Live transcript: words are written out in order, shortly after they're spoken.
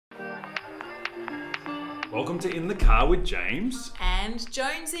Welcome to In the Car with James. And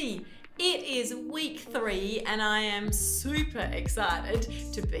Jonesy. It is week 3 and I am super excited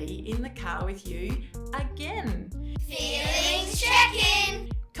to be in the car with you again. Feelings check-in!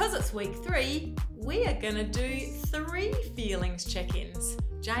 Because it's week 3, we are going to do 3 feelings check-ins.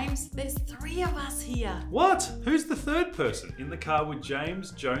 James, there's 3 of us here. What? Who's the third person? In the Car with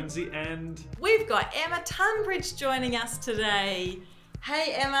James, Jonesy and... We've got Emma Tunbridge joining us today.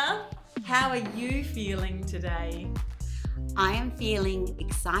 Hey Emma, how are you feeling today? I am feeling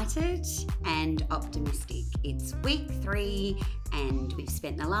excited and optimistic. It's week 3 and we've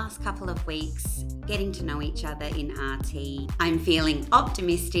spent the last couple of weeks getting to know each other in RT. I'm feeling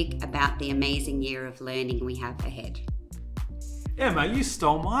optimistic about the amazing year of learning we have ahead. Emma, you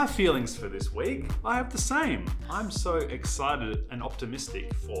stole my feelings for this week. I have the same. I'm so excited and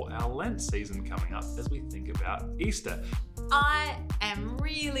optimistic for our Lent season coming up as we think about Easter. I am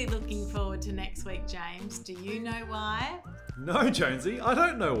really looking forward to next week, James. Do you know why? No, Jonesy, I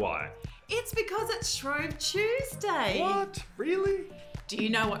don't know why. It's because it's Shrove Tuesday. What? Really? Do you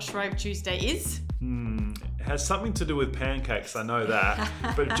know what Shrove Tuesday is? It has something to do with pancakes, I know that.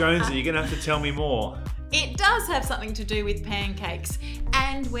 But Jonesy, you're going to have to tell me more. It does have something to do with pancakes,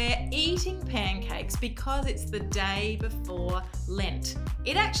 and we're eating pancakes because it's the day before Lent.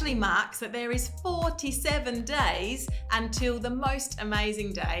 It actually marks that there is 47 days until the most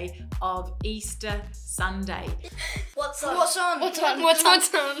amazing day of Easter Sunday. What's on?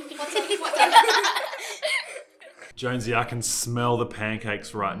 Jonesy, I can smell the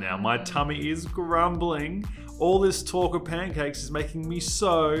pancakes right now. My tummy is grumbling. All this talk of pancakes is making me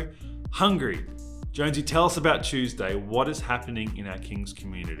so hungry. Jonesy, tell us about Tuesday. What is happening in our King's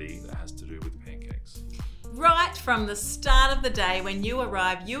community that has to do with pancakes? Right from the start of the day when you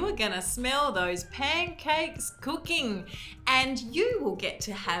arrive, you are going to smell those pancakes cooking. And you will get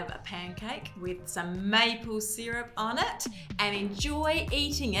to have a pancake with some maple syrup on it and enjoy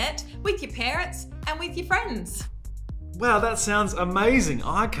eating it with your parents and with your friends. Wow, that sounds amazing.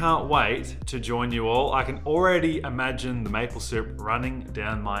 I can't wait to join you all. I can already imagine the maple syrup running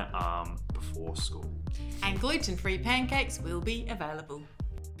down my arm before school. And gluten-free pancakes will be available.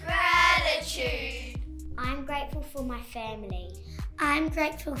 Gratitude! I'm grateful for my family. I'm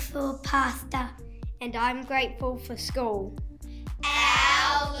grateful for pasta. And I'm grateful for school.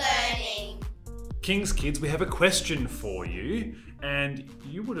 Our learning. King's Kids, we have a question for you. And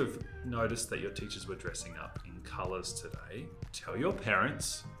you would have noticed that your teachers were dressing up in colours today. Tell your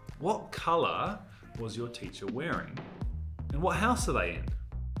parents, what colour was your teacher wearing? And what house are they in?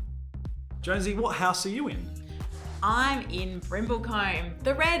 Jonesy, what house are you in? I'm in Brimblecombe,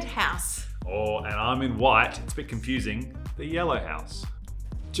 the red house. Oh, and I'm in white. It's a bit confusing. The yellow house.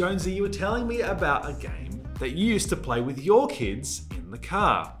 Jonesy, you were telling me about a game that you used to play with your kids in the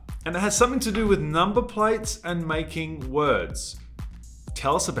car. And it has something to do with number plates and making words.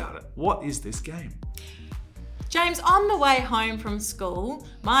 Tell us about it. What is this game? James, on the way home from school,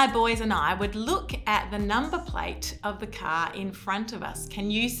 my boys and I would look at the number plate of the car in front of us.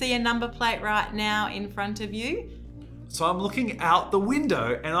 Can you see a number plate right now in front of you? So I'm looking out the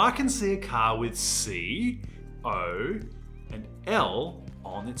window and I can see a car with C, O, and L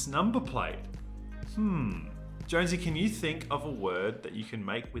on its number plate. Jonesy, can you think of a word that you can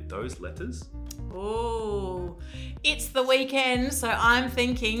make with those letters? Oh, it's the weekend, so I'm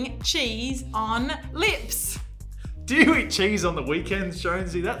thinking cheese on lips. Do you eat cheese on the weekends,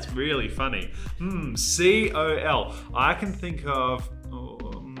 Jonesy? That's really funny. C-O-L. I can think of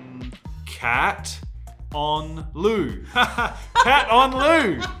cat on loo. Cat on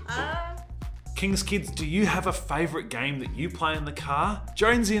loo. King's Kids, do you have a favourite game that you play in the car?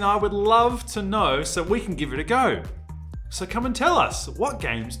 Jonesy and I would love to know so we can give it a go. So come and tell us, what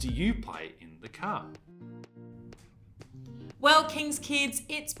games do you play in the car? Well, King's Kids,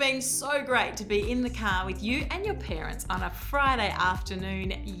 it's been so great to be in the car with you and your parents on a Friday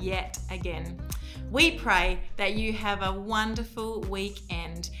afternoon yet again. We pray that you have a wonderful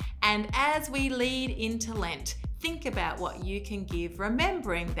weekend, and as we lead into Lent, think about what you can give,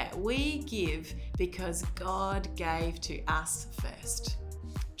 remembering that we give because God gave to us first.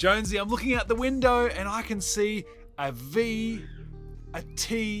 Jonesy, I'm looking out the window and I can see a V, a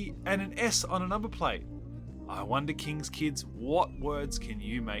T, and an S on a number plate. I wonder, King's Kids, what words can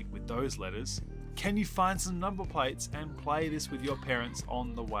you make with those letters? Can you find some number plates and play this with your parents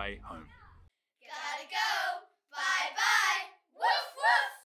on the way home?